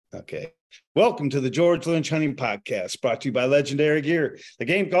Okay. Welcome to the George Lynch Hunting Podcast, brought to you by Legendary Gear, the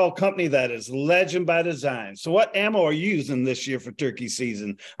game call company that is legend by design. So what ammo are you using this year for turkey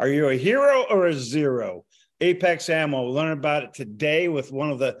season? Are you a hero or a zero? Apex Ammo. We'll learn about it today with one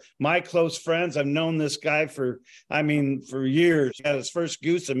of my close friends. I've known this guy for years. He got his first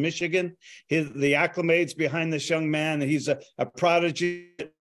goose in Michigan. The acclimates behind this young man. He's a prodigy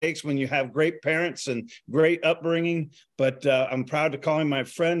when you have great parents and great upbringing, but I'm proud to call him my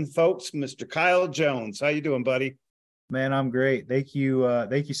friend, folks, Mr. Kile Jones. How you doing, buddy? Man, I'm great. Thank you.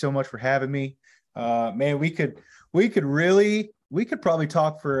 Thank you so much for having me. Man, we could probably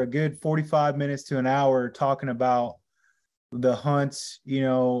talk for a good 45 minutes to an hour talking about the hunts,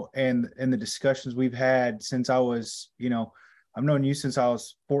 and the discussions we've had since I was, I've known you since I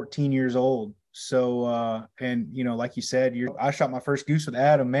was 14 years old. So, like you said, I shot my first goose with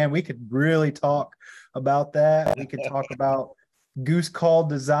Adam. Man, we could really talk about that. We could talk about goose call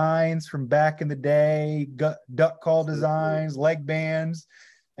designs from back in the day, duck call designs, leg bands,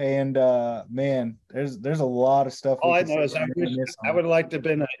 and man, there's a lot of stuff. All I know is I would like to have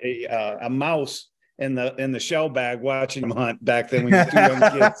been a mouse in the shell bag watching them hunt back then when you were two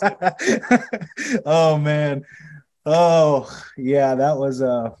young kids. Oh man, oh yeah, that was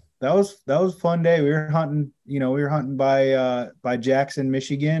a fun day. We were hunting by Jackson,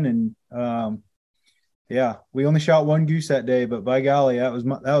 Michigan, and yeah, we only shot one goose that day, but by golly, that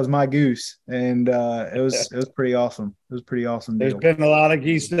was my goose, and it was pretty awesome. It was a pretty awesome deal. There's been a lot of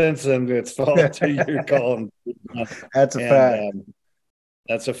geese since, and it's fallen to your calling. That's a fact.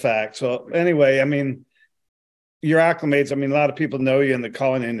 That's a fact. So anyway, I mean, your acclimates, I mean, a lot of people know you in the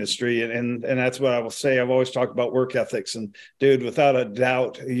calling industry, and that's what I will say. I've always talked about work ethics, and dude, without a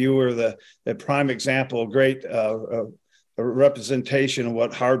doubt, you were the prime example, great a representation of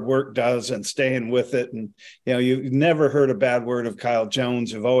what hard work does and staying with it. And, you've never heard a bad word of Kile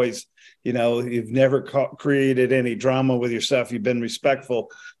Jones. You've always, you've never created any drama with yourself. You've been respectful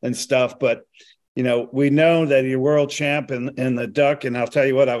and stuff, but we know that you're world champ in the duck. And I'll tell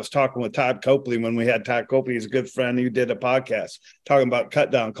you what, I was talking with Todd Copley when we had Todd Copley. He's a good friend. He did a podcast talking about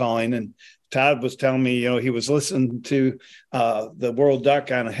cut down calling. And Todd was telling me, he was listening to the World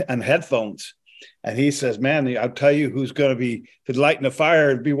Duck on headphones. And he says, man, I'll tell you who's going to be lighting the fire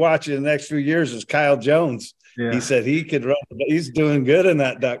and be watching the next few years is Kile Jones. Yeah. He said he could run, but he's doing good in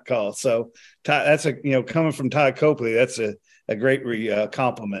that duck call. So Todd, that's coming from Todd Copley, that's a great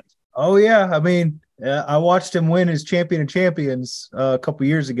compliment. Oh yeah, I mean, I watched him win his Champion of Champions a couple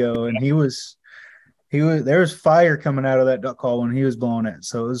years ago, and there was fire coming out of that duck call when he was blowing it.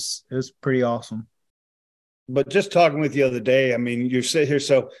 So it was pretty awesome. But just talking with you the other day, I mean, you sit here,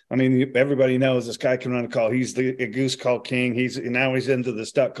 so I mean, everybody knows this guy can run a call. He's a goose call king. Now he's into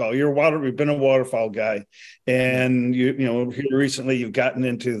this duck call. We've been a waterfowl guy, and here recently you've gotten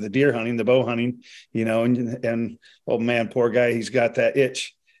into the deer hunting, the bow hunting, and oh man, poor guy, he's got that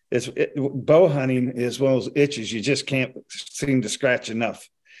itch. Bow hunting is one of those itches you just can't seem to scratch enough,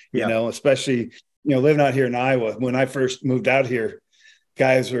 especially, living out here in Iowa. When I first moved out here,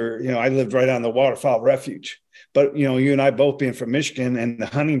 guys were, I lived right on the waterfowl refuge, but, you and I both being from Michigan and the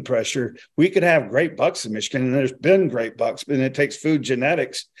hunting pressure, we could have great bucks in Michigan, and there's been great bucks, and it takes food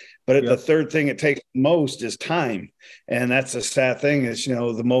genetics. But the third thing it takes most is time. And that's a sad thing is,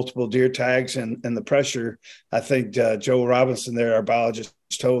 the multiple deer tags and the pressure. I think Joe Robinson there, our biologist,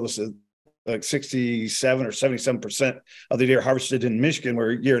 told us that like 67 or 77% of the deer harvested in Michigan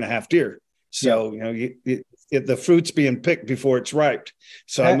were year-and-a-half deer. So, the fruit's being picked before it's ripe.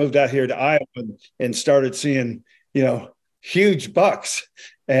 So I moved out here to Iowa and started seeing, huge bucks.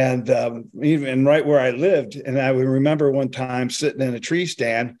 And even right where I lived, and I would remember one time sitting in a tree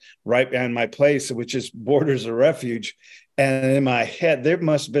stand right behind my place, which is borders a refuge. And in my head, there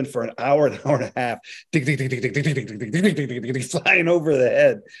must have been for an hour and a half, flying over the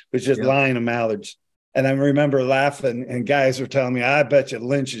head, was just line of mallards. And I remember laughing, and guys were telling me, I bet you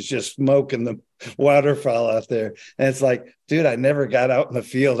Lynch is just smoking the waterfowl out there. And it's like, dude, I never got out in the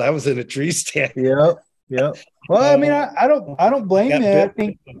field. I was in a tree stand. Yep. Well, I mean, I don't blame you. I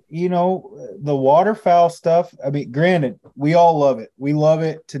think, the waterfowl stuff, I mean, granted, we all love it. We love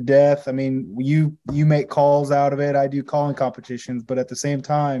it to death. I mean, you make calls out of it. I do calling competitions, but at the same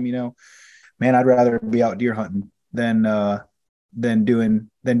time, man, I'd rather be out deer hunting than doing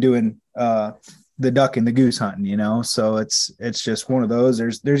the duck and the goose hunting, so it's just one of those.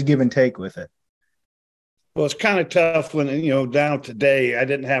 There's give and take with it. Well, it's kind of tough when, down today, I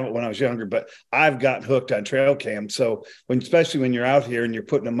didn't have it when I was younger, but I've gotten hooked on trail cam. So especially when you're out here and you're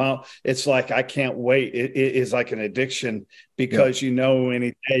putting them out, it's like, I can't wait. It is like an addiction because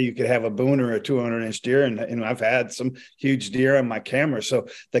any day you could have a boon or a 200-inch deer, and I've had some huge deer on my camera. So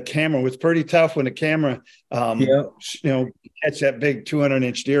the camera was pretty tough when the camera, catch that big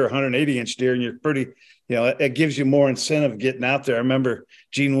 200-inch deer, 180-inch deer, and you're pretty, it gives you more incentive getting out there. I remember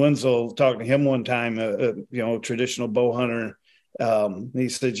Gene Winslow talking to him one time, traditional bow hunter. He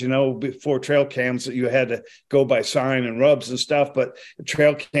said, before trail cams that you had to go by sign and rubs and stuff, but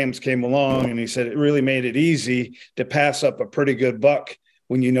trail cams came along, and he said it really made it easy to pass up a pretty good buck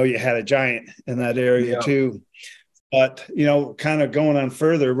when you had a giant in that area too. But kind of going on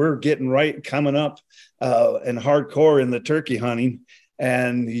further, we're getting coming up and hardcore in the turkey hunting,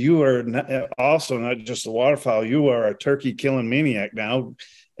 and you are also not just a waterfowl, you are a turkey killing maniac now,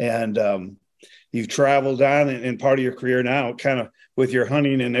 and you've traveled on in part of your career now, kind of with your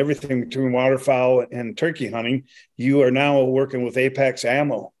hunting and everything between waterfowl and turkey hunting. You are now working with Apex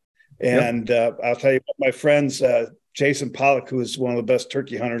Ammo. And I'll tell you what, my friends, Jason Pollock, who is one of the best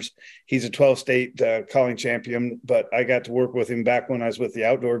turkey hunters, he's a 12-state calling champion, but I got to work with him back when I was with the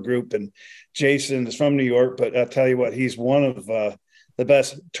outdoor group. And Jason is from New York, but I'll tell you what, he's one of the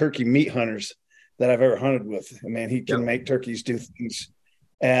best turkey meat hunters that I've ever hunted with. I mean, he can make turkeys do things.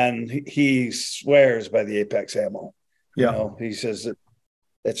 And he swears by the Apex Ammo. He says that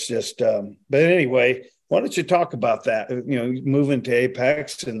it's just, but anyway, why don't you talk about that, moving to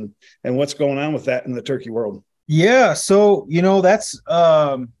Apex and what's going on with that in the turkey world? Yeah. So,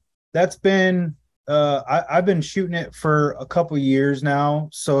 that's been, I've been shooting it for a couple of years now.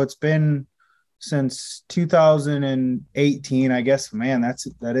 So it's been since 2018, I guess, man,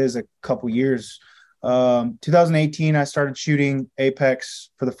 that is a couple years. 2018, I started shooting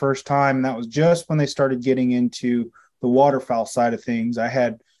Apex for the first time. And that was just when they started getting into the waterfowl side of things. I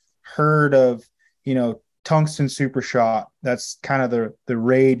had heard of, Tungsten Super Shot. That's kind of the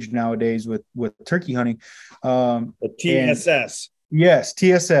rage nowadays with turkey hunting. The TSS. Yes,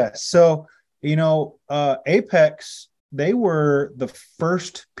 TSS. So, Apex, they were the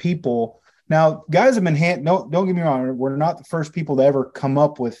first people. Now, guys have been don't get me wrong, we're not the first people to ever come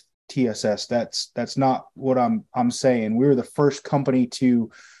up with TSS. That's not what I'm saying. We were the first company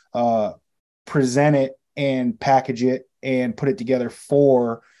to present it and package it and put it together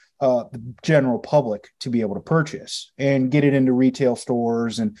for the general public to be able to purchase and get it into retail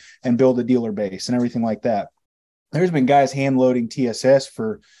stores and build a dealer base and everything like that. There's been guys hand loading TSS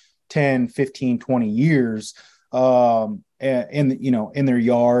for 10, 15, 20 years in their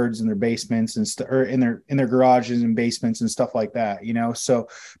yards and their basements and or in their garages and basements and stuff like that, So,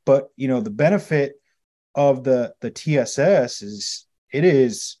 but the benefit of the TSS is it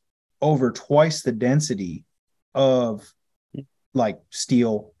is over twice the density of like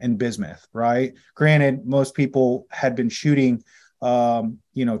steel and bismuth, right? Granted, most people had been shooting,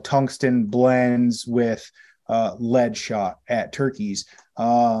 tungsten blends with lead shot at turkeys.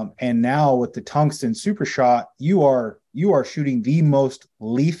 And now with the Tungsten Super Shot, you are shooting the most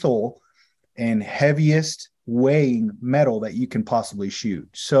lethal and heaviest weighing metal that you can possibly shoot.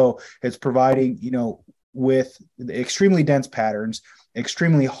 So it's providing, with extremely dense patterns,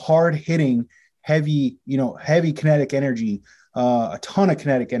 extremely hard hitting, heavy kinetic energy, a ton of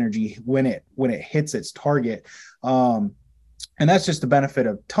kinetic energy when it hits its target. And that's just the benefit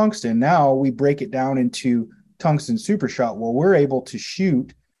of tungsten. Now we break it down into Tungsten Super Shot, where we're able to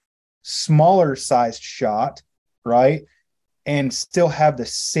shoot smaller sized shot, right? And still have the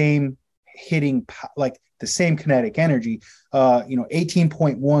same hitting, like the same kinetic energy,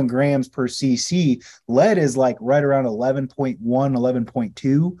 18.1 grams per cc. Lead is like right around 11.1,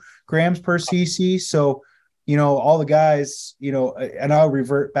 11.2 grams per cc. So, all the guys, and I'll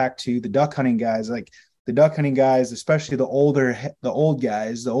revert back to the duck hunting guys, like the duck hunting guys, especially the older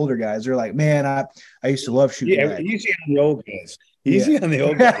guys, they're like, man, I used to love shooting. Yeah, easy on the old guys. Easy on the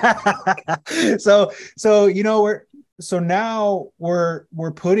old guys. So now we're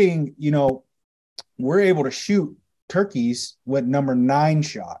putting, we're able to shoot turkeys with number 9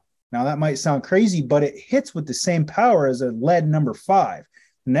 shot. Now that might sound crazy, but it hits with the same power as a lead number 5.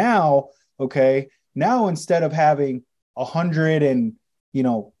 Now, instead of having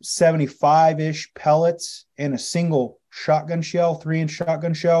 175-ish pellets in a single shotgun shell, 3-inch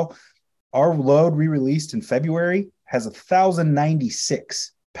shotgun shell, our load we released in February has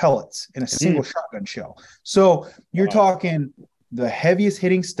 1,096 pellets in a single shotgun shell. So you're talking the heaviest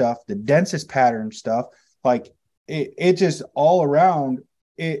hitting stuff, the densest pattern stuff, like it just all around.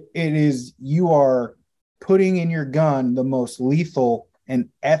 It is, you are putting in your gun the most lethal and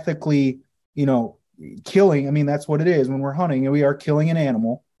ethically, killing. I mean, that's what it is when we're hunting and we are killing an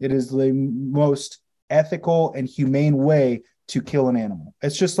animal. It is the most ethical and humane way to kill an animal.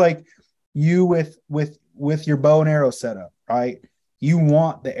 It's just like you with your bow and arrow setup, right? You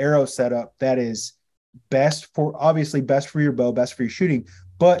want the arrow setup that is obviously best for your bow, best for your shooting,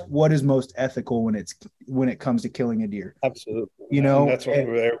 but what is most ethical when it comes to killing a deer? Absolutely. And that's what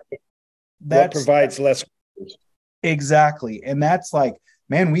we're there. What that's provides less. exactly. And that's like,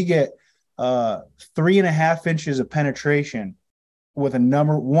 man, we get 3.5 inches of penetration with a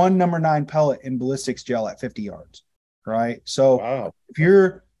number 9 pellet in ballistics gel at 50 yards. Right. So wow. If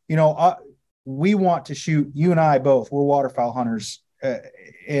you're, we want to shoot, you and I both, we're waterfowl hunters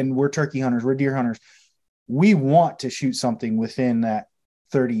and we're turkey hunters, we're deer hunters. We want to shoot something within that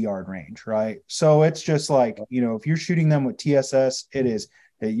 30-yard range. Right. So it's just like, if you're shooting them with TSS,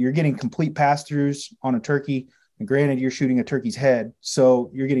 you're getting complete pass-throughs on a turkey. And granted, you're shooting a turkey's head, so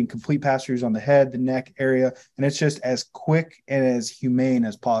you're getting complete pass-throughs on the head, the neck area, and it's just as quick and as humane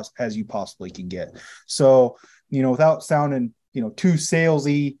as you possibly can get. So, without sounding, too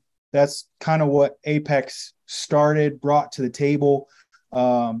salesy, that's kind of what Apex brought to the table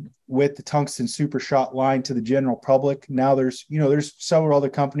with the Tungsten Super Shot line to the general public. Now there's several other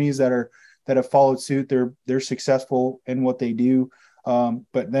companies that have followed suit. They're successful in what they do.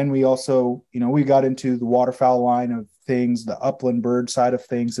 But then we also, we got into the waterfowl line of things, the upland bird side of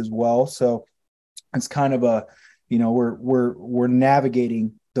things as well. So it's kind of a, we're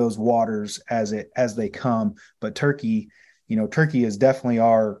navigating those waters as they come. But turkey is definitely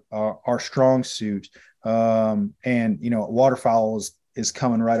our strong suit. And waterfowl is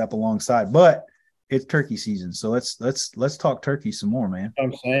coming right up alongside, but it's turkey season. So let's talk turkey some more, man.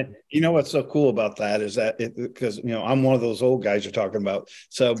 I'm saying, what's so cool about that is that because I'm one of those old guys you're talking about.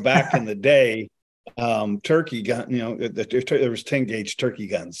 So back in the day, turkey gun, there was 10 gauge turkey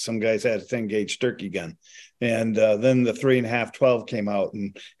guns. Some guys had a 10 gauge turkey gun, and then the 3.5 12 came out,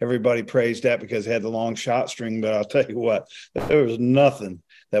 and everybody praised that because it had the long shot string. But I'll tell you what, there was nothing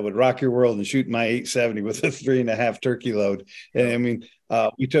that would rock your world and shoot my 870 with a 3.5 turkey load. And I mean,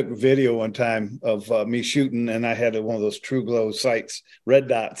 we took a video one time of me shooting, and I had one of those True Glow sights, red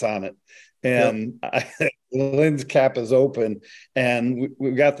dots on it. And the lens cap is open, and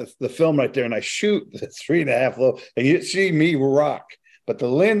we got the film right there, and I shoot the 3.5 low, and you see me rock, but the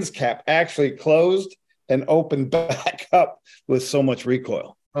lens cap actually closed and opened back up with so much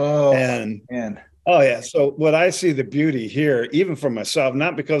recoil. Oh, and man. Oh, yeah. So what I see the beauty here, even for myself,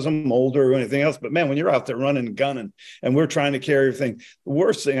 not because I'm older or anything else, but man, when you're out there running and gunning and we're trying to carry everything, the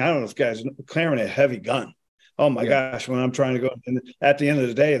worst thing, I don't know if guys carrying a heavy gun. Oh my gosh, when I'm trying to go, and at the end of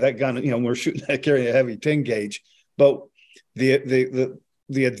the day, that gun, we're shooting that carrying a heavy 10 gauge, but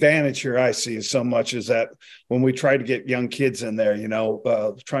the advantage here I see is so much is that when we try to get young kids in there,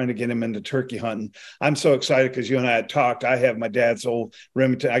 trying to get them into turkey hunting, I'm so excited because you and I had talked. I have my dad's old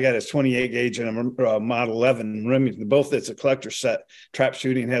Remington. I got his 28 gauge and a Model 11 Remington. Both it's a collector set. Trap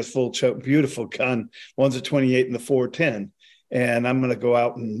shooting, has full choke, beautiful gun. One's a 28 and the 410. And I'm going to go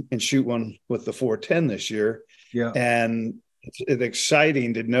out and shoot one with the 410 this year. Yeah. And it's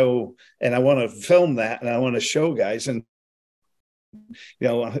exciting to know. And I want to film that, and I want to show guys. And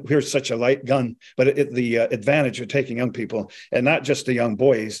here's such a light gun, but the advantage of taking young people, and not just the young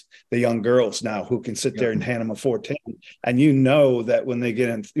boys, the young girls now who can sit there and hand them a 410, and that when they get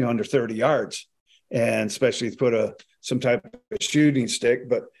in under 30 yards, and especially put some type of shooting stick,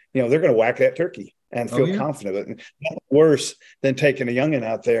 but they're going to whack that turkey and feel confident. Nothing worse than taking a youngin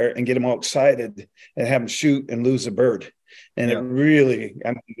out there and get them all excited and have them shoot and lose a bird. And it really,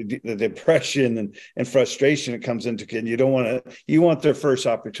 the depression and frustration it comes into kid. You want their first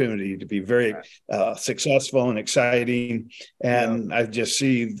opportunity to be very successful and exciting. And I just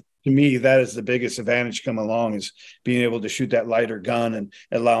see, to me, that is the biggest advantage come along, is being able to shoot that lighter gun and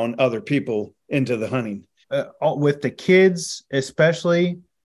allowing other people into the hunting. With the kids, especially,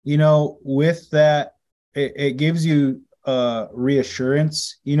 with that, it gives you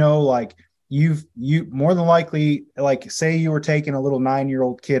reassurance, like, you more than likely, like, say you were taking a little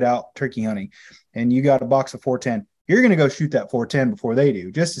 9-year-old kid out turkey hunting and you got a box of 410, you're going to go shoot that 410 before they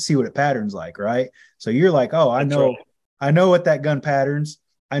do, just to see what it patterns like. Right. So you're like, oh, I know what that gun patterns.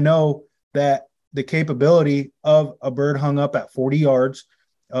 I know that the capability of a bird hung up at 40 yards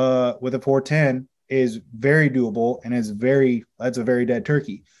with a 410 is very doable, and that's a very dead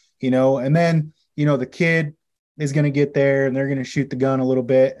turkey, and then, the kid is going to get there and they're going to shoot the gun a little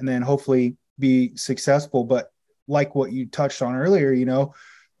bit and then hopefully be successful. But like what you touched on earlier,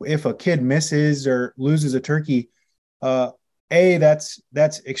 if a kid misses or loses a turkey, that's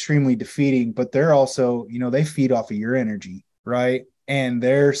extremely defeating, but they're also, they feed off of your energy, right? And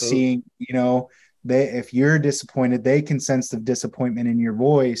they're seeing, if you're disappointed, they can sense the disappointment in your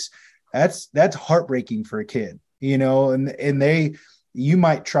voice. That's heartbreaking for a kid, and you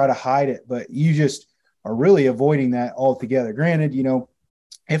might try to hide it, but are really avoiding that altogether. Granted, you know,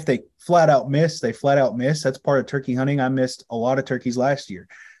 if they flat out miss, they flat out miss. That's part of turkey hunting. I missed a lot of turkeys last year.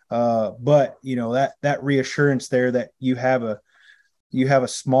 But you know, that reassurance there that you have a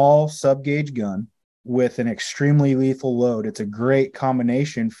small sub gauge gun with an extremely lethal load. It's a great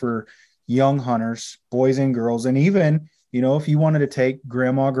combination for young hunters, boys and girls. And even, you know, if you wanted to take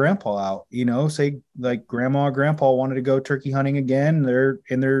grandma, grandpa out, you know, say like grandma, grandpa wanted to go turkey hunting again, they're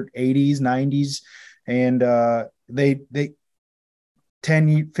in their 80s, 90s. And they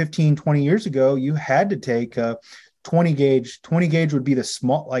 10, 15, 20 years ago, you had to take a 20 gauge. 20 gauge would be the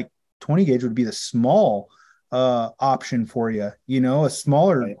small, like 20 gauge would be the small option for you, you know, a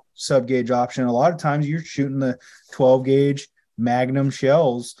smaller sub gauge option. A lot of times you're shooting the 12 gauge Magnum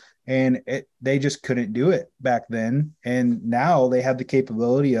shells, and they just couldn't do it back then. And now they have the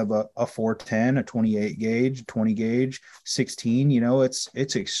capability of a 410, a 28 gauge, 20 gauge, 16. You know, it's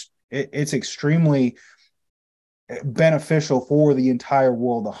extremely beneficial for the entire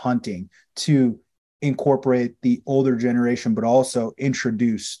world of hunting to incorporate the older generation, but also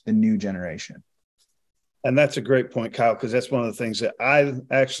introduce the new generation. And that's a great point, Kyle, because that's one of the things that I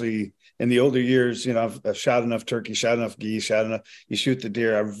actually, in the older years, you know, I've shot enough turkey, shot enough geese, shot enough, you shoot the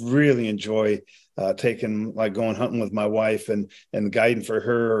deer. I really enjoy taking, like going hunting with my wife and guiding for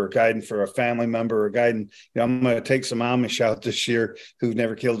her, or guiding for a family member, or guiding, you know, I'm going to take some Amish out this year who've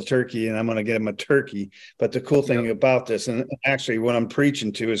never killed a turkey, and I'm going to get them a turkey. But the cool thing about this, and actually what I'm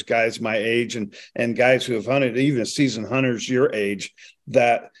preaching to is guys my age and guys who have hunted, even seasoned hunters your age,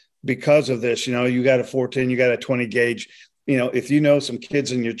 that because of this, you know, you got a 410, you got a 20 gauge, you know, if you know some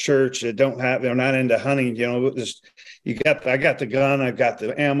kids in your church that they're not into hunting, you know, I got the gun, I've got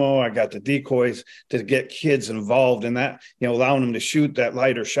the ammo, I got the decoys to get kids involved in that, you know, allowing them to shoot that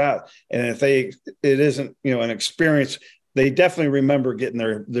lighter shot. And if it isn't, you know, an experience, they definitely remember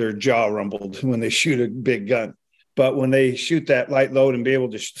getting their jaw rumbled when they shoot a big gun. But when they shoot that light load and be able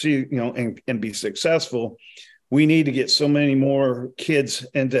to see, you know, and be successful, we need to get so many more kids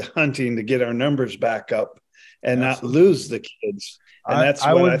into hunting to get our numbers back up and Absolutely. not lose the kids. And that's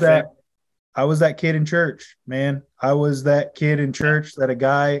what I think. I was that kid in church, man. I was that kid in church that a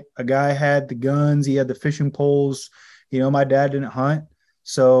guy had the guns, he had the fishing poles. You know, my dad didn't hunt.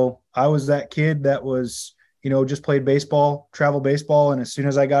 So I was that kid that was, you know, just played baseball, travel baseball. And as soon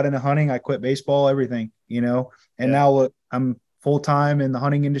as I got into hunting, I quit baseball, everything, you know. And now look, I'm full-time in the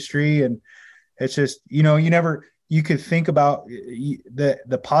hunting industry, and it's just, you know, you could think about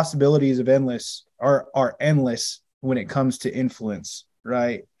the possibilities of are endless when it comes to influence,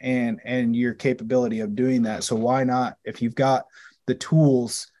 right? And your capability of doing that. So why not, if you've got the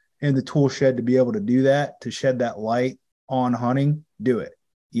tools in the tool shed to be able to do that, to shed that light on hunting, do it.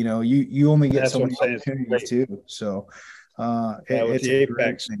 You know, you only get so many opportunities too. So with the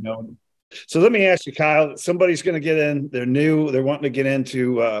Apex, you know. So let me ask you, Kyle, somebody's going to get in, they're new, they're wanting to get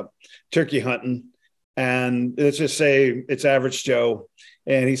into turkey hunting, and let's just say it's average Joe,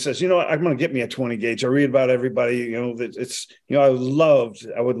 and he says, you know what, I'm going to get me a 20 gauge. I read about everybody, you know, that it's, you know, I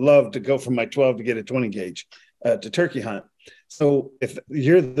would love to go from my 12 to get a 20 gauge to turkey hunt. So if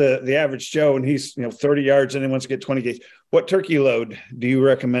you're the average Joe and he's, you know, 30 yards and he wants to get 20 gauge, what turkey load do you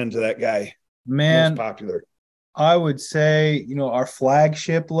recommend to that guy? Man, most popular? I would say, you know, our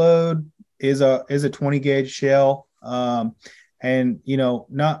flagship load is a 20 gauge shell. And, you know,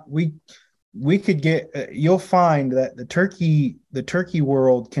 we could get, you'll find that the turkey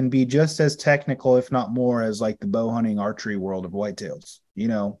world can be just as technical, if not more, as like the bow hunting archery world of whitetails. You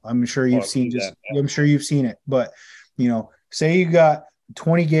know, I'm sure you've seen it, but, you know, say you got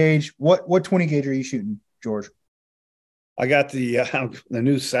 20 gauge, what 20 gauge are you shooting, George? I got the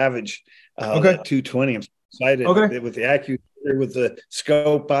new Savage, okay. 220. I'm excited with the AccuShooter, with the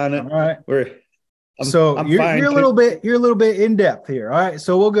scope on it. All right. I'm you're a little bit in depth here. All right.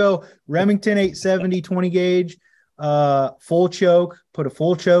 So we'll go Remington 870 20 gauge, full choke, put a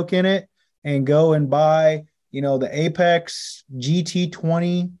full choke in it, and go and buy, you know, the Apex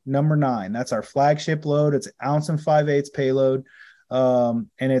GT20 number 9. That's our flagship load. It's 1 5/8 ounce payload. And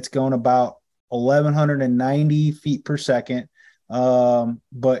it's going about 1,190 feet per second.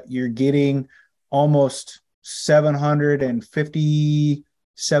 But you're getting almost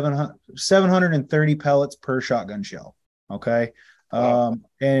 730 pellets per shotgun shell. Okay. Wow.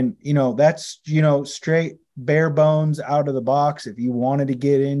 And, you know, that's, you know, straight bare bones out of the box. If you wanted to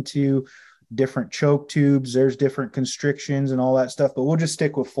get into different choke tubes, there's different constrictions and all that stuff, but we'll just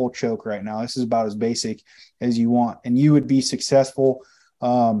stick with full choke right now. This is about as basic as you want, and you would be successful.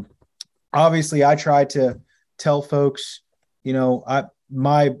 Obviously I try to tell folks, you know,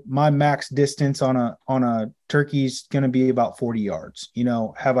 my max distance on a turkey is going to be about 40 yards. You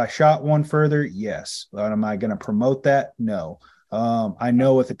know, have I shot one further? Yes. But am I going to promote that? No. I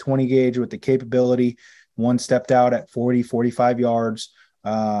know with a 20 gauge with the capability, one stepped out at 40, 45 yards.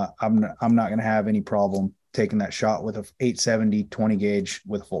 I'm not going to have any problem taking that shot with a 870 20 gauge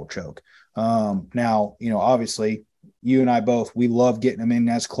with a full choke. Now, you know, obviously you and I both, we love getting them in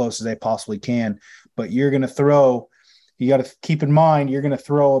as close as they possibly can, but you got to keep in mind, you're going to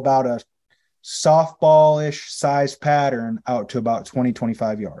throw about a softball-ish size pattern out to about 20,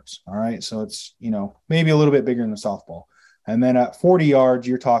 25 yards. All right. So it's, you know, maybe a little bit bigger than the softball. And then at 40 yards,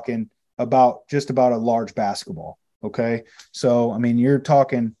 you're talking about just about a large basketball. Okay. So, I mean, you're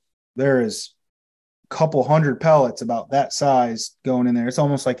talking, there is a couple hundred pellets about that size going in there. It's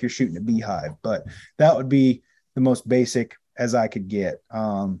almost like you're shooting a beehive, but that would be the most basic as I could get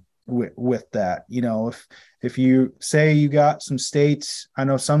with that. You know, if you say you got some states, I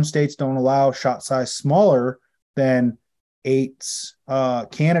know some states don't allow shot size smaller than 8s.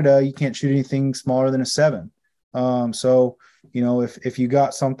 Canada, you can't shoot anything smaller than a 7. So, you know, if you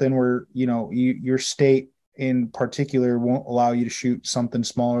got something where, you know, your state in particular won't allow you to shoot something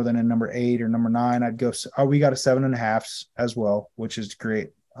smaller than a number 8 or number 9, I'd go, we got a 7.5 as well, which is great.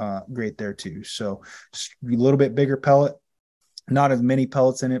 Great there too. So a little bit bigger pellet, not as many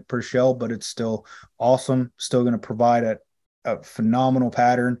pellets in it per shell, but it's still awesome. Still going to provide a phenomenal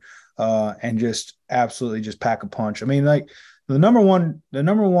pattern, and just absolutely just pack a punch. I mean, like the number one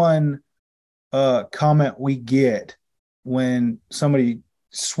comment we get when somebody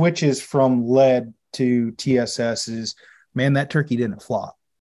switches from lead to TSS is, man, that turkey didn't flop.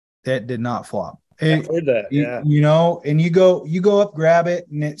 That did not flop. I've heard that. Yeah. You know, and you go up, grab it,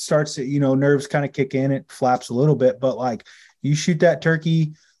 and it starts to, you know, nerves kind of kick in. It flaps a little bit, but like you shoot that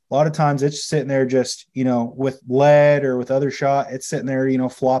turkey, a lot of times it's sitting there just, you know, with lead or with other shot, it's sitting there, you know,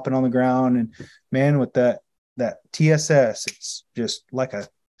 flopping on the ground. And man, with that TSS, it's just like a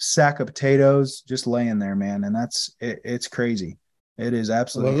sack of potatoes just laying there, man. And it's crazy. It is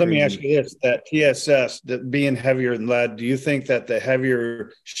absolutely. Well, let crazy. me ask you this: that TSS, that being heavier than lead, do you think that the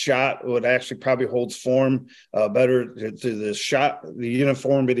heavier shot would actually probably holds form better to the shot? The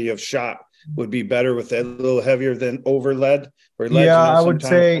uniformity of shot would be better with that, a little heavier than over lead. Or lead, yeah, you know, I would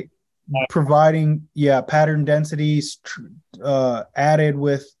say providing pattern densities added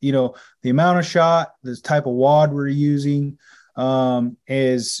with, you know, the amount of shot, this type of wad we're using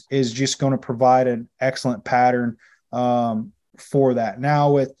is just going to provide an excellent pattern for that.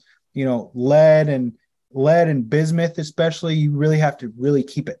 Now with, you know, lead and bismuth especially, you really have to really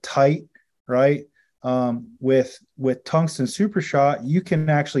keep it tight, right? With Tungsten Super Shot, you can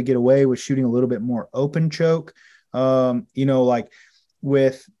actually get away with shooting a little bit more open choke. You know, like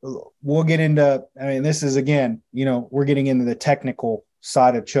we'll get into, I mean, this is, again, you know, we're getting into the technical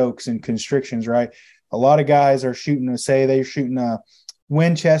side of chokes and constrictions, right? A lot of guys are shooting, say they're shooting a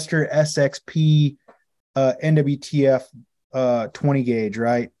Winchester SXP NWTF 20 gauge,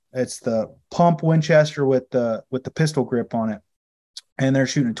 right? It's the pump Winchester with the pistol grip on it, and they're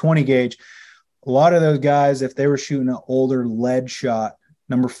shooting a 20 gauge. A lot of those guys, if they were shooting an older lead shot,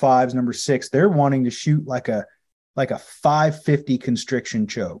 number 5s, number 6, they're wanting to shoot like a 550 constriction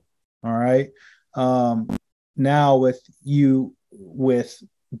choke. All right. Now with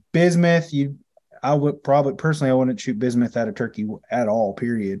bismuth, I would probably personally, I wouldn't shoot bismuth at a turkey at all,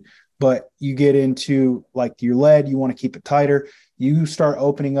 period. But you get into like your lead, you want to keep it tighter. You start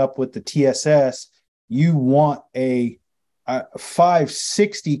opening up with the TSS, you want a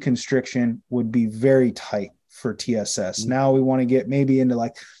 560 constriction would be very tight for TSS. Now we want to get maybe into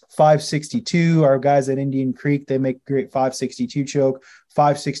like 562. Our guys at Indian Creek, they make great 562 choke.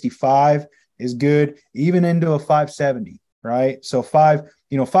 565 is good, even into a 570, right? So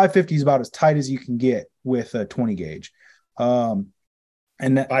 550 is about as tight as you can get with a 20 gauge. And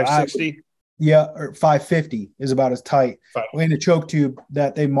 560, or 550 is about as tight in the choke tube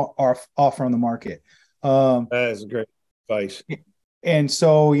that they are offer on the market. That is great advice. And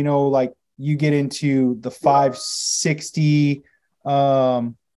so, you know, like you get into the 560,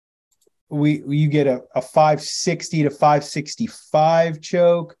 you get a 560 to 565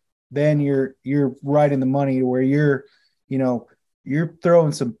 choke, then you're right in the money to where you're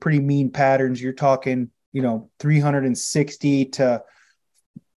throwing some pretty mean patterns. You're talking, you know, 360 to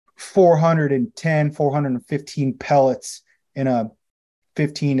 410, 415 pellets in a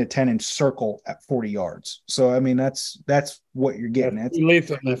 15 to 10 inch circle at 40 yards. So, I mean, that's what you're getting. That's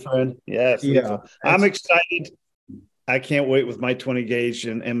lethal, my friend. Yes. Yeah, I'm excited. I can't wait with my 20 gauge,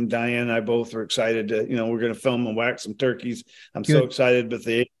 and Diane and I both are excited to, we're going to film and whack some turkeys. I'm so excited with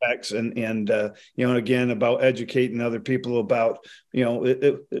the Apex and again, about educating other people about,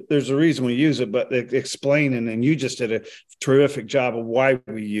 there's a reason we use it, but explaining, and you just did a terrific job of why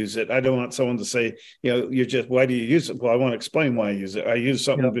we use it. I don't want someone to say, why do you use it? Well, I want to explain why I use it. I use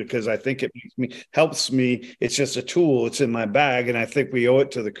something because I think it helps me. It's just a tool. It's in my bag. And I think we owe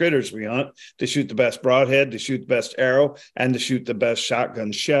it to the critters we hunt to shoot the best broadhead, to shoot the best arrow, and to shoot the best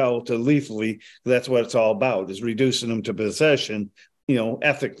shotgun shell to lethally. That's what it's all about, is reducing them to possession,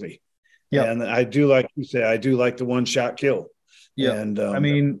 ethically. Yeah. And I do, like you say, I do like the one-shot kill. Yeah. And I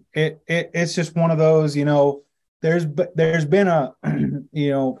mean, it's just one of those, there's been a,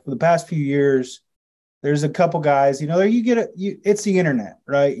 for the past few years, there's a couple guys, it's the internet,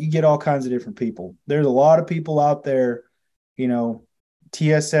 right? You get all kinds of different people. There's a lot of people out there,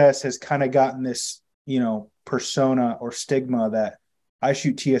 TSS has kind of gotten this, persona or stigma that I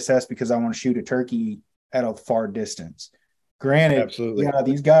shoot TSS because I want to shoot a turkey at a far distance. Granted, absolutely.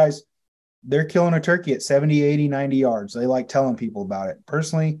 These guys, they're killing a turkey at 70, 80, 90 yards. They like telling people about it.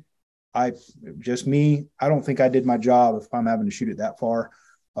 Personally, I don't think I did my job if I'm having to shoot it that far.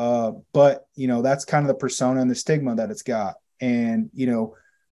 But that's kind of the persona and the stigma that it's got. And, will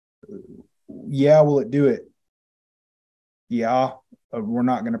it do it? Yeah, we're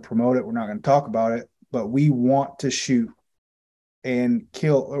not going to promote it. We're not going to talk about it, but we want to shoot and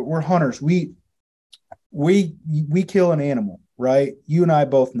kill. We're hunters. We kill an animal, right? You and I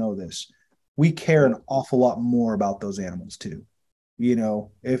both know this. We care an awful lot more about those animals too.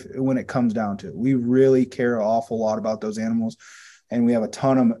 When it comes down to it, we really care an awful lot about those animals, and we have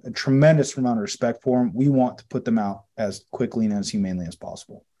a tremendous amount of respect for them. We want to put them out as quickly and as humanely as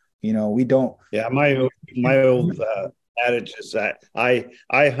possible. We don't. Yeah, my old adage is that I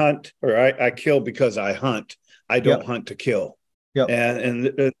hunt, or I kill because I hunt. I don't hunt to kill. Yep.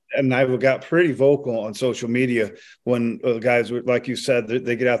 And I got pretty vocal on social media when the guys, like you said,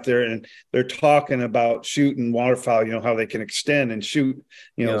 they get out there and they're talking about shooting waterfowl, how they can extend and shoot,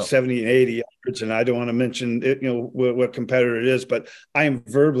 70 and 80 yards. And I don't want to mention it, what competitor it is, but I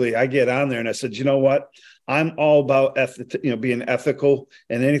get on there and I said, you know what? I'm all about being ethical,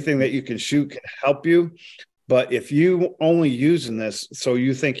 and anything that you can shoot can help you. But if you only using this so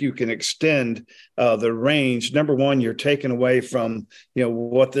you think you can extend the range, number one, you're taking away from,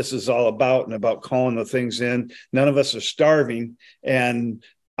 what this is all about, and about calling the things in. None of us are starving. And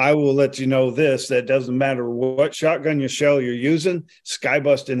I will let you know this, that doesn't matter what shotgun your shell you're using, sky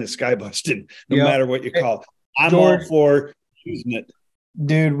busting is sky busting, no matter what you call it. I'm George, all for using it.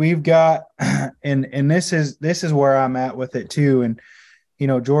 Dude, we've got, and this is where I'm at with it too. And,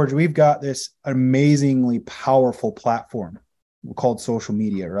 George, we've got this amazingly powerful platform called social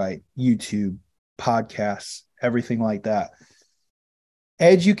media, right? YouTube, podcasts, everything like that.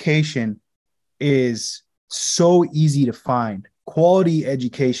 Education is so easy to find. Quality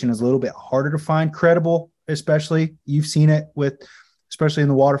education is a little bit harder to find. Credible, especially. You've seen it especially in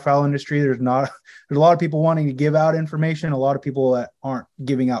the waterfowl industry. There's a lot of people wanting to give out information, a lot of people that aren't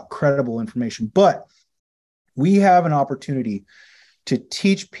giving out credible information. But we have an opportunity to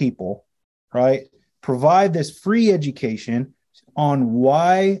teach people, right? Provide this free education on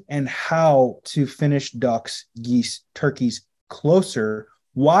why and how to finish ducks, geese, turkeys closer.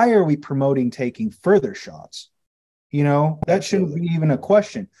 Why are we promoting taking further shots? That shouldn't be even a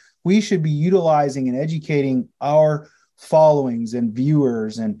question. We should be utilizing and educating our followings and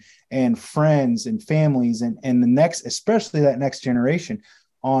viewers and friends and families and the next, especially that next generation,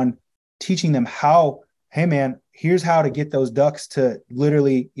 on teaching them how, hey man, here's how to get those ducks to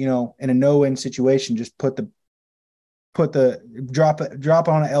literally, in a no-win situation, just drop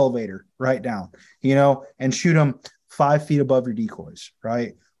on an elevator right down, and shoot them 5 feet above your decoys,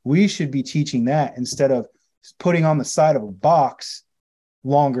 right? We should be teaching that instead of putting on the side of a box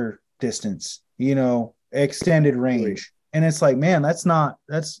longer distance, extended range. And it's like, man, that's not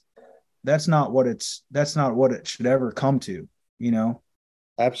what it should ever come to,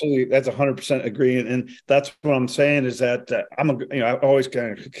 Absolutely. That's 100% agree. And that's what I'm saying is that I always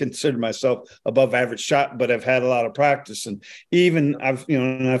kind of consider myself above average shot, but I've had a lot of practice. And even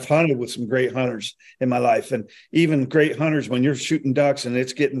I've hunted with some great hunters in my life, and even great hunters, when you're shooting ducks and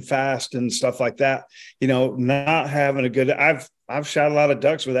it's getting fast and stuff like that, not having a good, I've shot a lot of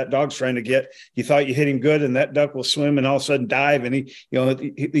ducks where that dog's trying to get, you thought you hit him good and that duck will swim and all of a sudden dive. And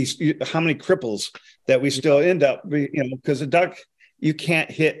how many cripples that we still end up, because a duck, you can't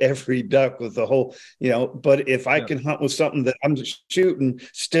hit every duck with the whole, but if I can hunt with something that I'm shooting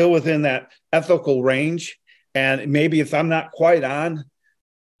still within that ethical range, and maybe if I'm not quite on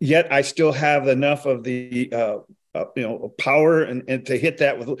yet, I still have enough of the power and to hit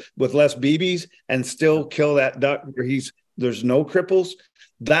that with less BBs and still kill that duck where there's no cripples.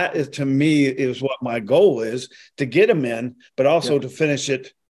 That is, to me, is what my goal is, to get him in, but also to finish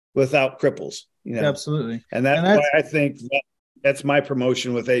it without cripples. Absolutely. And that's why I think that's my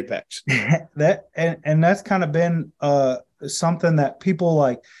promotion with Apex. And that's kind of been something that people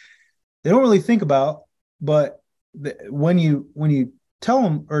they don't really think about, but when you tell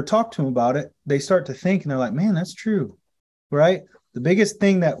them or talk to them about it, they start to think, and they're like, man, that's true, right? The biggest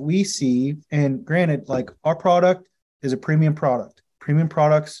thing that we see, and granted, our product is a premium product. Premium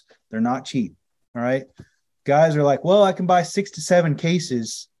products, they're not cheap, all right? Guys are like, well, I can buy 6 to 7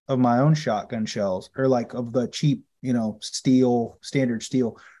 cases of my own shotgun shells, or of the cheap, steel, standard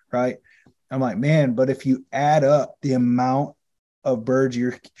steel, right? I'm like, man, but if you add up the amount of birds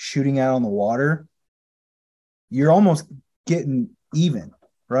you're shooting at on the water, you're almost getting even,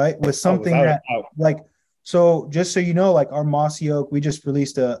 right? With something so just so you know, our mossy oak, we just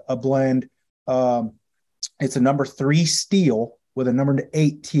released a blend. It's a number 3 steel with a number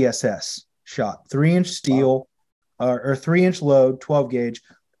 8 TSS shot, 3-inch steel, or 3-inch load, 12 gauge,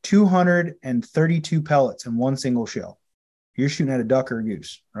 232 pellets in one single shell. You're shooting at a duck or a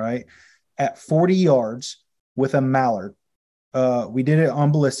goose, right? At 40 yards with a mallard. We did it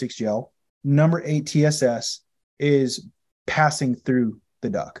on ballistics gel. Number 8 TSS is passing through the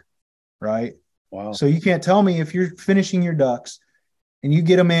duck, right? Wow. So you can't tell me, if you're finishing your ducks and you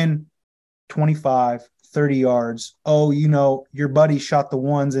get them in 25, 30 yards, your buddy shot the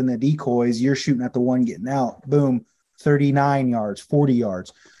ones in the decoys, you're shooting at the one getting out, boom, 39 yards, 40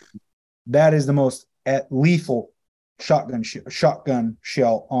 yards. That is the most lethal shotgun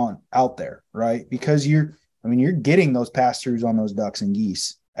shell out there, right? Because you're getting those pass-throughs on those ducks and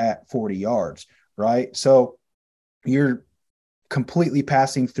geese at 40 yards, right? So you're completely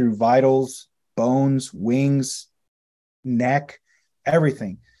passing through vitals, bones, wings, neck,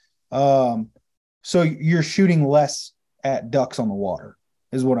 everything. So you're shooting less at ducks on the water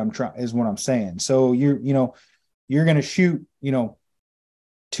is what I'm saying. So you're going to shoot,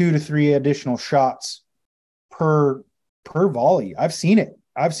 2 to 3 additional shots per volley. I've seen it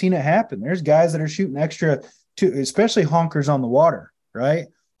happen. There's guys that are shooting extra too, especially honkers on the water, right?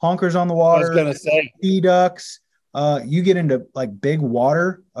 Honkers on the water, I was going to say sea ducks. You get into big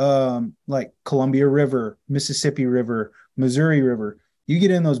water, like Columbia River, Mississippi River, Missouri River. You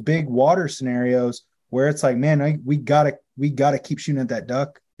get in those big water scenarios where it's like, man, we gotta keep shooting at that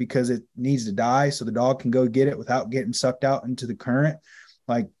duck because it needs to die so the dog can go get it without getting sucked out into the current.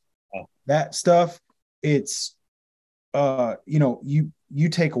 That stuff, it's you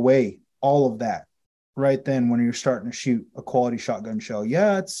take away all of that right then when you're starting to shoot a quality shotgun shell.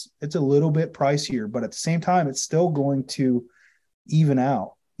 Yeah, it's a little bit pricier, but at the same time, it's still going to even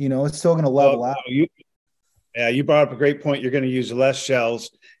out. It's still going to level out. You brought up a great point. You're going to use less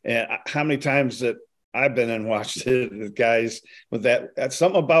shells. And how many times that I've been and watched it with guys with that's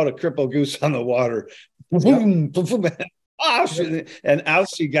something about a crippled goose on the water. Boom, boom, and I'll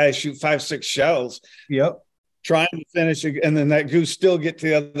see guys shoot 5-6 shells. Yep. Trying to finish it, and then that goose still get to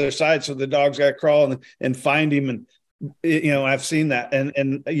the other side, so the dog's got to crawl and find him. And I've seen that,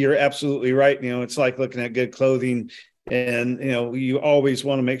 and you're absolutely right. It's like looking at good clothing, and you always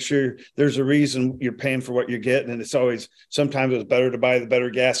want to make sure there's a reason you're paying for what you're getting. And sometimes it's better to buy the better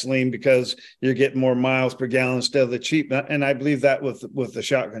gasoline because you're getting more miles per gallon instead of the cheap. And I believe that with the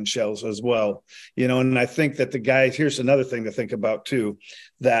shotgun shells as well. And I think that the guys, here's another thing to think about too,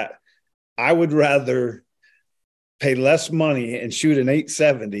 that I would rather pay less money and shoot an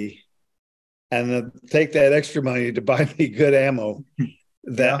 870 and then take that extra money to buy me good ammo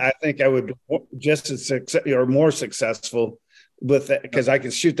that I think I would be just as more successful with that, because I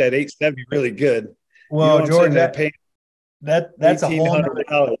can shoot that 870 really good. Well, George, that's a whole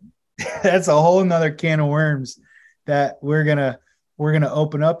nother, that's a whole nother can of worms that we're gonna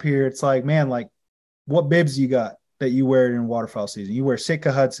open up here. It's like, man, what bibs you got that you wear in waterfowl season? You wear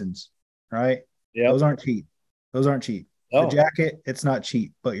Sitka Hudsons, right? Yeah, those aren't cheap. Oh. The jacket, it's not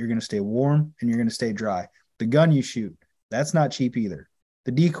cheap, but you're going to stay warm and you're going to stay dry. The gun you shoot, that's not cheap either.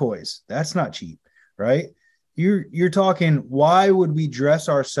 The decoys, that's not cheap, right? You're talking, why would we dress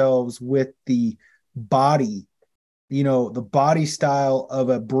ourselves with the body, the body style of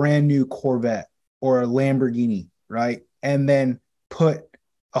a brand new Corvette or a Lamborghini, right? And then put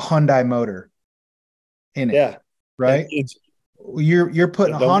a Hyundai motor in it. Yeah. Right? You're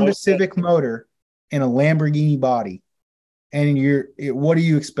putting a Honda Civic motor in a Lamborghini body, and what do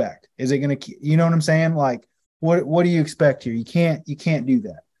you expect? Is it going to, you know what I'm saying? What do you expect here? You can't do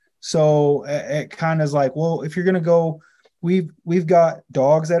that. So it kind of is like, well, if you're going to go, we've got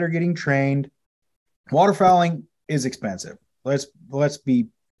dogs that are getting trained. Waterfowling is expensive. Let's be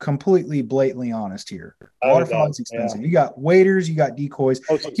completely blatantly honest here. Waterfowl is expensive. Yeah. You got waders, you got decoys,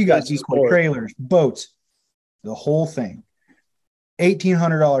 you got decoy trailers, boats, the whole thing.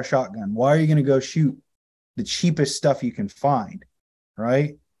 $1,800 shotgun. Why are you going to go shoot the cheapest stuff you can find?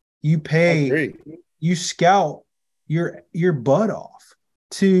 Right? You pay, you scout your butt off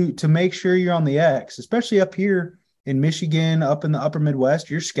to make sure you're on the X, especially up here in Michigan, up in the upper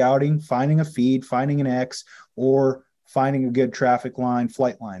Midwest. You're scouting, finding a feed, finding an X, or finding a good traffic line,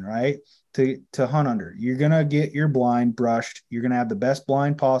 flight line, right? To hunt under. You're going to get your blind brushed. You're going to have the best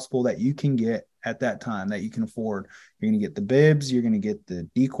blind possible that you can get at that time that you can afford. You're going to get the bibs, you're going to get the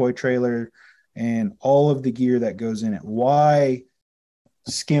decoy trailer, and all of the gear that goes in it. Why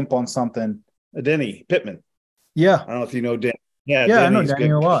skimp on something? Denny Pittman. Yeah. I don't know if you know Denny. Yeah, I know Denny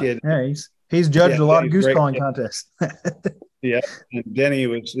a lot. Kid. Yeah, he's judged a lot of goose calling contests. Yeah, and Denny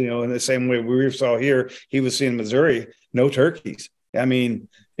was, in the same way we saw here, he was seeing Missouri, no turkeys. I mean,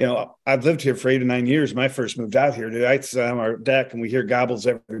 I've lived here for 8 or 9 years. When I first moved out here, dude, I'd sit on our deck and we hear gobbles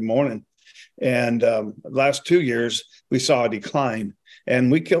every morning. And last 2 years, we saw a decline.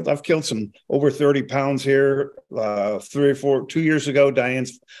 And I've killed some over 30 pounds here. 2 years ago,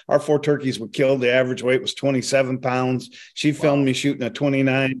 our 4 turkeys were killed. The average weight was 27 pounds. She filmed me shooting a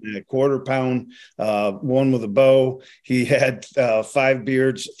 29 and a quarter pound, one with a bow. He had 5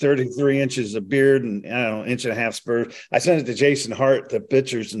 beards, 33 inches of beard, and I don't know, inch and a half spurs. I sent it to Jason Hart, the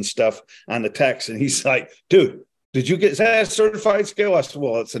pictures and stuff on the text. And he's like, dude, did you is that a certified scale? I said,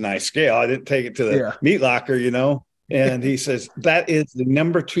 well, it's a nice scale. I didn't take it to the meat locker, And he says, that is the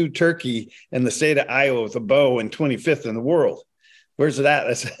number 2 turkey in the state of Iowa with a bow and 25th in the world. Where's it at?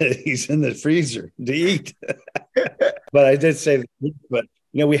 I said, he's in the freezer to eat. But I did say,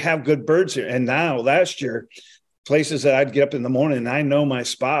 we have good birds here. And now last year, places that I'd get up in the morning and I know my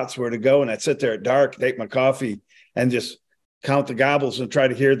spots where to go. And I'd sit there at dark, take my coffee and just count the gobbles and try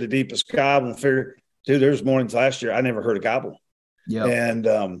to hear the deepest gobble and figure, dude, there's mornings last year I never heard a gobble. Yeah.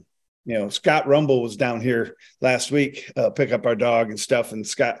 And, Scott Rumble was down here last week, pick up our dog and stuff. And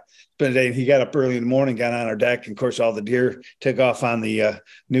Scott spent a day and he got up early in the morning, got on our deck. And of course, all the deer took off on the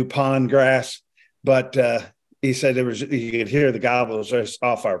new pond grass. But he said you could hear the gobbles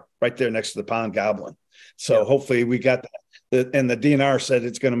right there next to the pond gobbling. So hopefully we got that. And the DNR said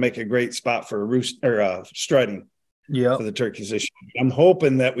it's going to make a great spot for strutting for the turkeys this year. I'm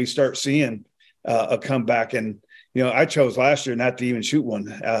hoping that we start seeing a comeback. And, I chose last year not to even shoot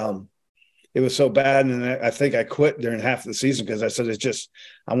one. It was so bad. And I think I quit during half of the season because I said,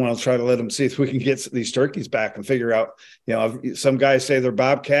 I want to try to let them see if we can get these turkeys back and figure out, some guys say they're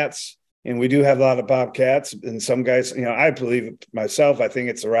bobcats and we do have a lot of bobcats. And some guys, I believe it myself, I think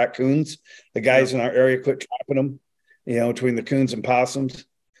it's the raccoons. The guys in our area quit trapping them, between the coons and possums.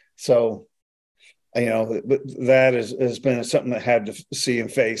 So, that has been something that I had to see and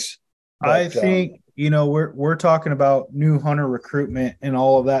face. But, I think, we're talking about new hunter recruitment and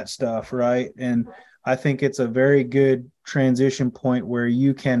all of that stuff, right? And I think it's a very good transition point where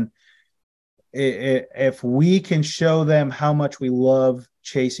you can, if we can show them how much we love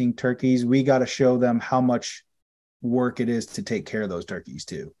chasing turkeys, we got to show them how much work it is to take care of those turkeys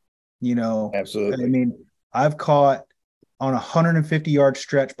too. Absolutely. I mean, I've caught on a 150-yard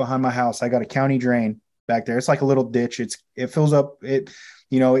stretch behind my house. I got a county drain back there. It's like a little ditch. It fills up. It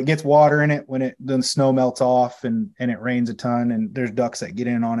gets water in it when the snow melts off and it rains a ton and there's ducks that get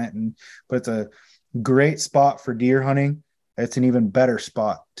in on it. But it's a great spot for deer hunting. It's an even better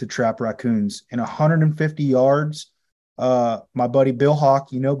spot to trap raccoons. In 150 yards, my buddy Bill Hawk,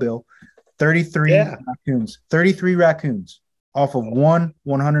 Bill, 33 raccoons off of one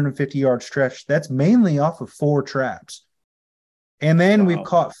 150-yard stretch. That's mainly off of 4 traps. And then we've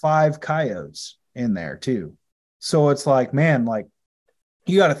caught 5 coyotes in there too. So it's like, man,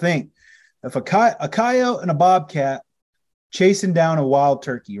 you got to think if a coyote and a bobcat chasing down a wild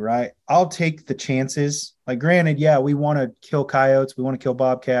turkey, right? I'll take the chances. Granted, we want to kill coyotes. We want to kill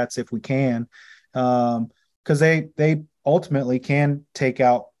bobcats if we can. Because they ultimately can take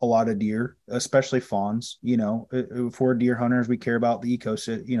out a lot of deer, especially fawns. If we're deer hunters, we care about the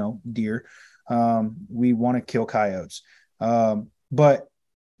ecosystem, deer. We want to kill coyotes. But,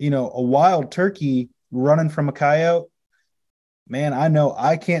 a wild turkey running from a coyote, man, I know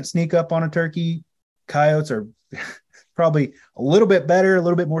I can't sneak up on a turkey. Coyotes are probably a little bit better, a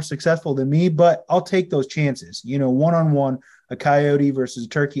little bit more successful than me, but I'll take those chances. One-on-one, a coyote versus a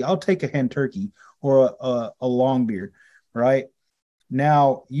turkey. I'll take a hen turkey or a longbeard, right?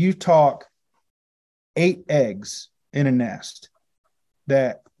 Now, you talk 8 eggs in a nest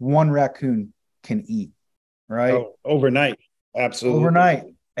that one raccoon can eat, right? Oh, overnight. Absolutely. Overnight.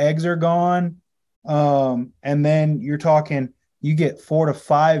 Eggs are gone. And then you're talking, you get 4 to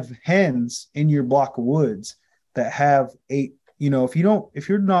 5 hens in your block of woods that have 8, if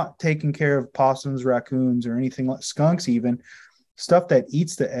you're not taking care of possums, raccoons, or anything like skunks, even stuff that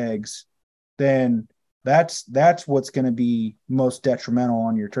eats the eggs, then that's what's going to be most detrimental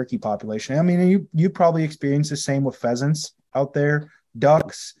on your turkey population. I mean, you probably experience the same with pheasants out there,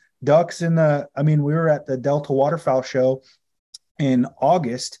 ducks we were at the Delta Waterfowl Show in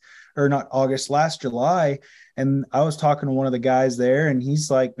last July. And I was talking to one of the guys there, and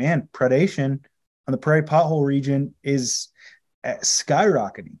he's like, man, predation on the prairie pothole region is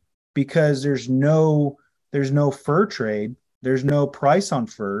skyrocketing because there's no fur trade. There's no price on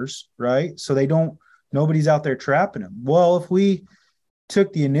furs, right? So nobody's out there trapping them. Well, if we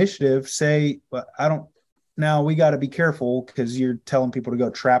took the initiative, now we got to be careful because you're telling people to go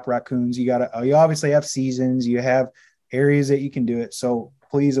trap raccoons. You obviously have seasons, you have areas that you can do it. So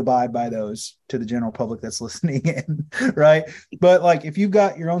please abide by those to the general public that's listening in, right? But like, if you've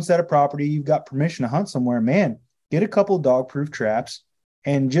got your own set of property, you've got permission to hunt somewhere, man, get a couple dog-proof traps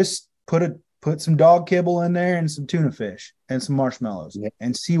and just put some dog kibble in there and some tuna fish and some marshmallows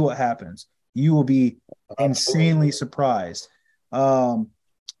and see what happens. You will be insanely surprised. I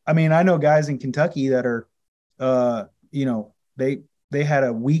know guys in Kentucky that are, they had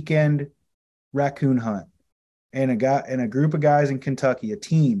a weekend raccoon hunt, and a group of guys in Kentucky, a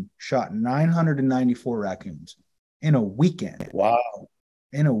team shot 994 raccoons in a weekend. Wow.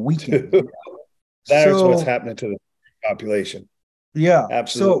 In a weekend. Dude, that's what's happening to the population. Yeah,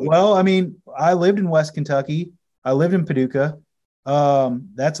 absolutely. I lived in West Kentucky. I lived in Paducah.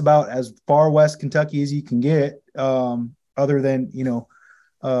 That's about as far West Kentucky as you can get, other than,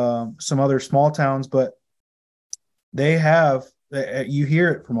 some other small towns. But they have, you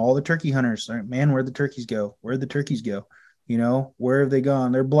hear it from all the turkey hunters. Like, man, where'd the turkeys go? Where'd the turkeys go? Where have they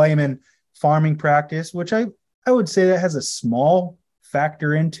gone? They're blaming farming practice, which I would say that has a small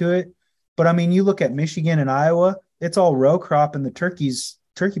factor into it. But you look at Michigan and Iowa, it's all row crop, and the turkey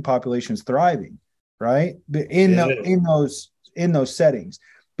population is thriving, right? But in those settings.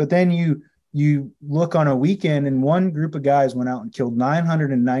 But then you look on a weekend, and one group of guys went out and killed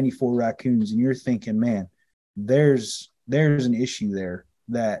 994 raccoons, and you're thinking, man, there's an issue there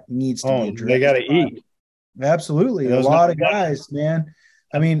that needs to be addressed. They got to eat. Absolutely. A lot of guys, man.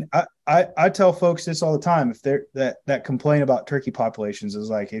 I tell folks this all the time. If they're that complain about turkey populations, is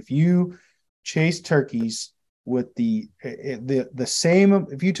like, if you chase turkeys with the same,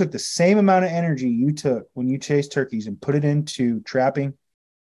 if you took the same amount of energy you took when you chase turkeys and put it into trapping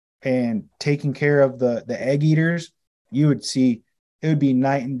and taking care of the egg eaters, you would see it would be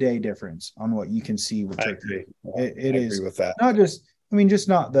night and day difference on what you can see with turkey. I agree with that. Not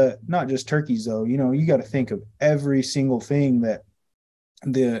just turkeys though. You got to think of every single thing that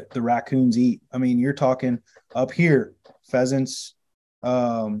the raccoons eat. You're talking up here, pheasants,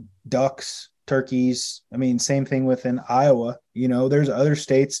 ducks, turkeys. Same thing within Iowa. There's other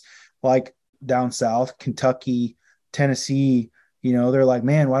states like down south, Kentucky, Tennessee, they're like,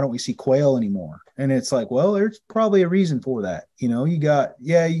 man, why don't we see quail anymore? And it's like, well, there's probably a reason for that. You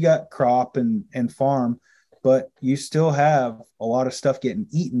got crop and farm, but you still have a lot of stuff getting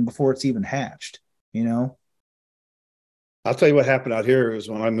eaten before it's even hatched, I'll tell you what happened out here is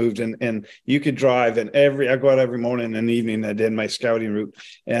when I moved in, and you could drive, and I go out every morning and evening. I did my scouting route,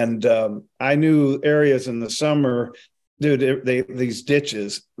 and I knew areas in the summer, dude. These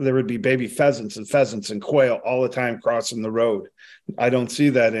ditches, there would be baby pheasants and quail all the time crossing the road. I don't see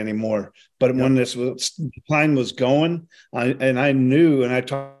that anymore. But when this decline was going, I knew, and I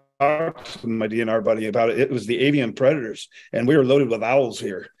talked to my DNR buddy about it. It was the avian predators, and we were loaded with owls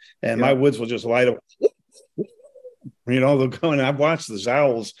here, and my woods will just light up. They'll go, and I've watched these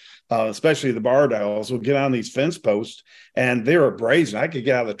owls, especially the barred owls, will get on these fence posts, and they're brazen. I could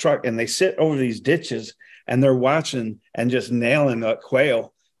get out of the truck, and they sit over these ditches, and they're watching and just nailing that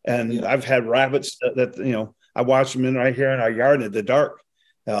quail. And I've had rabbits that I watch them right here in our yard in the dark,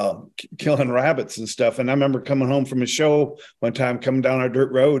 killing rabbits and stuff. And I remember coming home from a show one time, coming down our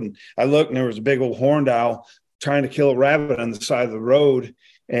dirt road, and I looked, and there was a big old horned owl trying to kill a rabbit on the side of the road.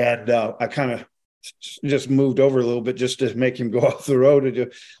 And I kind of just moved over a little bit just to make him go off the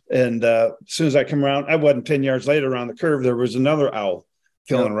road. And as soon as I come around, I wasn't 10 yards later around the curve, there was another owl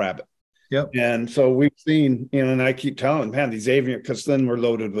killing a rabbit. Yep. And so we've seen, and I keep telling, man, these avian, because then we're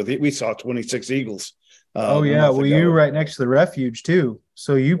loaded with it. We saw 26 eagles. Well, you were right next to the refuge too.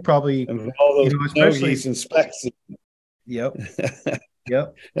 So you probably, and all those especially and specks. Yep.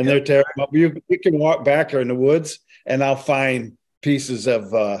 Yep. And they're terrible. We can walk back in the woods, and I'll find pieces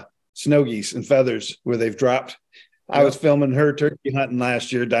of snow geese and feathers where they've dropped I was filming her turkey hunting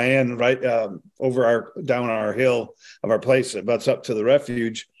last year, Diane, right over down our hill of our place that butts up to the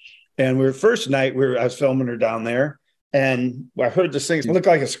refuge. And first night I was filming her down there, and I heard this thing. It looked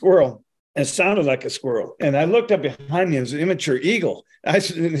like a squirrel. And it sounded like a squirrel. And I looked up behind me. It was an immature eagle.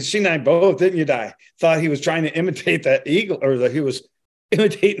 She and I both, didn't you, Di? Thought he was trying to imitate that eagle, or that he was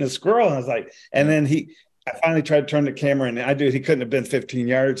imitating a squirrel. And I was like, and then I finally tried to turn the camera, and he couldn't have been 15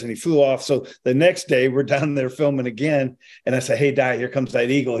 yards, and he flew off. So the next day we're down there filming again. And I said, hey, Di, here comes that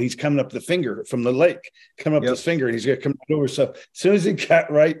eagle. He's coming up the finger from the lake, coming up this finger, and he's going to come right over. So as soon as he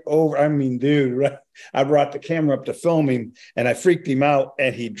got right over, I mean, dude, right, I brought the camera up to film him, and I freaked him out,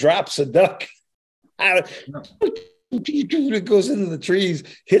 and he drops a duck. It goes into the trees,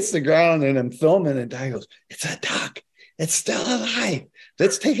 hits the ground, and I'm filming, and Di goes, it's a duck. It's still alive.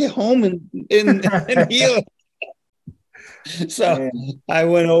 Let's take it home and heal it. So I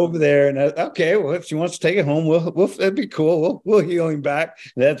went over there, and okay, well, if she wants to take it home, that'd be cool. We'll heal him back.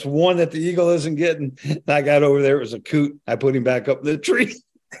 That's one that the eagle isn't getting. And I got over there. It was a coot. I put him back up the tree.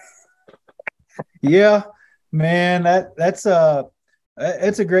 Yeah, man, that's a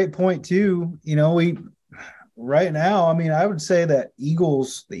great point too. You know, right now, I mean, I would say that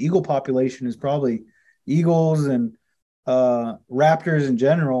the eagle population is probably eagles and raptors in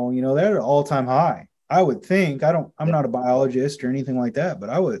general. You know, they're at an all-time high. I would think. I'm not a biologist or anything like that, but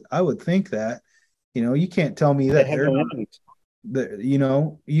I would think that, you know, you can't tell me that they're not, you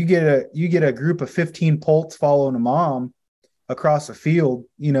know, you get a group of 15 poults following a mom across a field,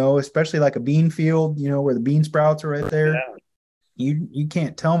 you know, especially like a bean field, you know, where the bean sprouts are right there. Yeah. You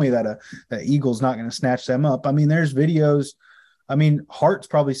can't tell me that that eagle's not going to snatch them up. I mean, there's videos. I mean, Hart's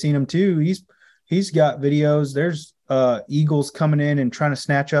probably seen them too. He's got videos. There's eagles coming in and trying to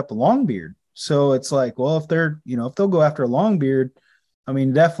snatch up a longbeard. So it's like, well, if they'll go after a longbeard, I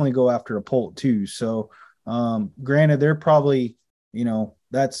mean, definitely go after a poult too. So granted, they're probably, you know,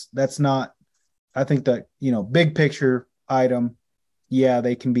 that's not, I think that, you know, big picture item, yeah,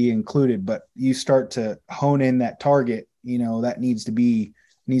 they can be included, but you start to hone in that target, you know, that needs to be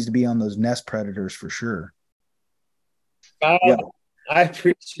on those nest predators for sure. Yeah. I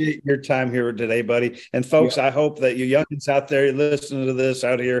appreciate your time here today, buddy. And folks, I hope that you youngins out there listening to this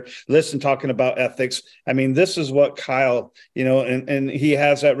out here, talking about ethics. I mean, this is what Kyle, you know, and he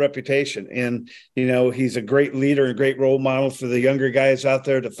has that reputation, and, you know, he's a great leader and great role model for the younger guys out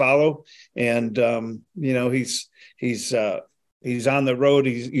there to follow. And, you know, he's on the road.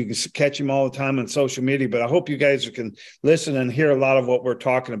 You can catch him all the time on social media, but I hope you guys can listen and hear a lot of what we're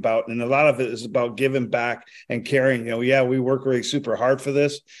talking about. And a lot of it is about giving back and caring. You know, yeah, we work really super hard for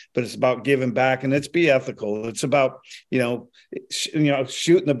this, but it's about giving back, and it's be ethical. It's about, you know,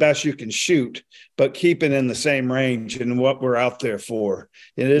 shooting the best you can shoot, but keeping in the same range and what we're out there for.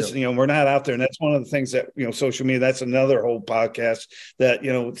 It is, you know, we're not out there. And that's one of the things that, you know, social media, that's another whole podcast that,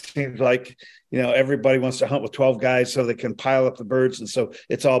 you know, it seems like, you know, everybody wants to hunt with 12 guys so they can pile up the birds. And so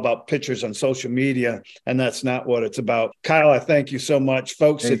it's all about pictures on social media, and that's not what it's about. Kyle, I thank you so much.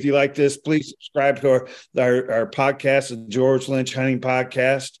 Folks, if you like this, please subscribe to our podcast, the George Lynch Hunting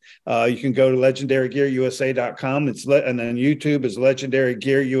Podcast. You can go to legendarygearusa.com. And then YouTube is Legendary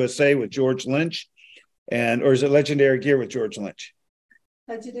Gear USA with George Lynch. Or is it Legendary Gear with George Lynch?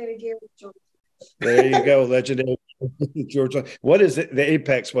 Legendary Gear with George Lynch. There you go, Legendary George Lynch. What is it? The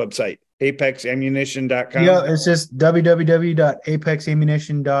Apex website? ApexAmmunition.com. Yeah, it's just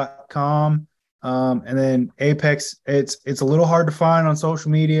www.apexammunition.com. And then Apex, it's a little hard to find on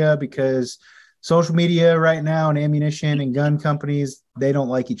social media because social media right now and ammunition and gun companies, they don't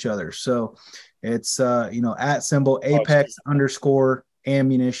like each other. So it's @ Apex _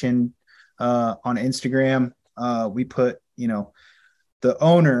 ammunition on Instagram. We put, you know, the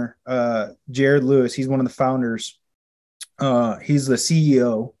owner, Jared Lewis, he's one of the founders. He's the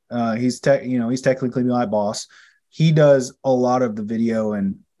CEO. He's technically my boss. He does a lot of the video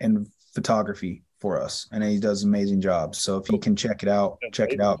and photography for us, and he does an amazing job. So if you can check it out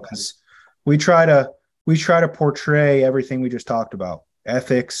because we try to portray everything we just talked about: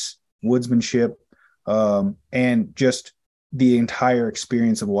 ethics, woodsmanship, and just the entire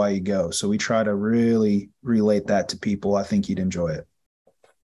experience of why you go. So we try to really relate that to people. I think you'd enjoy it.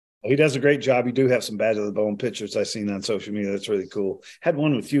 He does a great job. You do have some bad to the bone pictures I've seen on social media. That's really cool. Had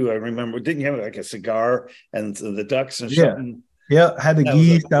one with you. I remember. Didn't you have like a cigar and the ducks and something? Yeah. Had the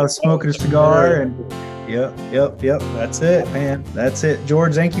geese. I was smoking a cigar and yep. That's it, man. That's it.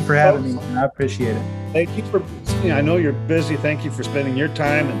 George, thank you for having me. I appreciate it. Thank you for, I know you're busy. Thank you for spending your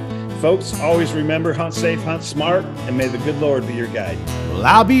time. And folks, always remember, hunt safe, hunt smart, and may the good Lord be your guide. Well,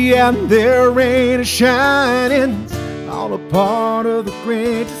 I'll be out there, rain is shining, all a part of the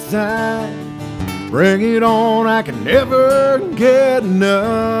great design. Bring it on, I can never get enough.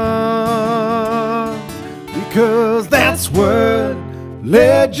 Because that's what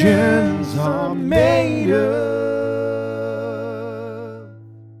legends are made of.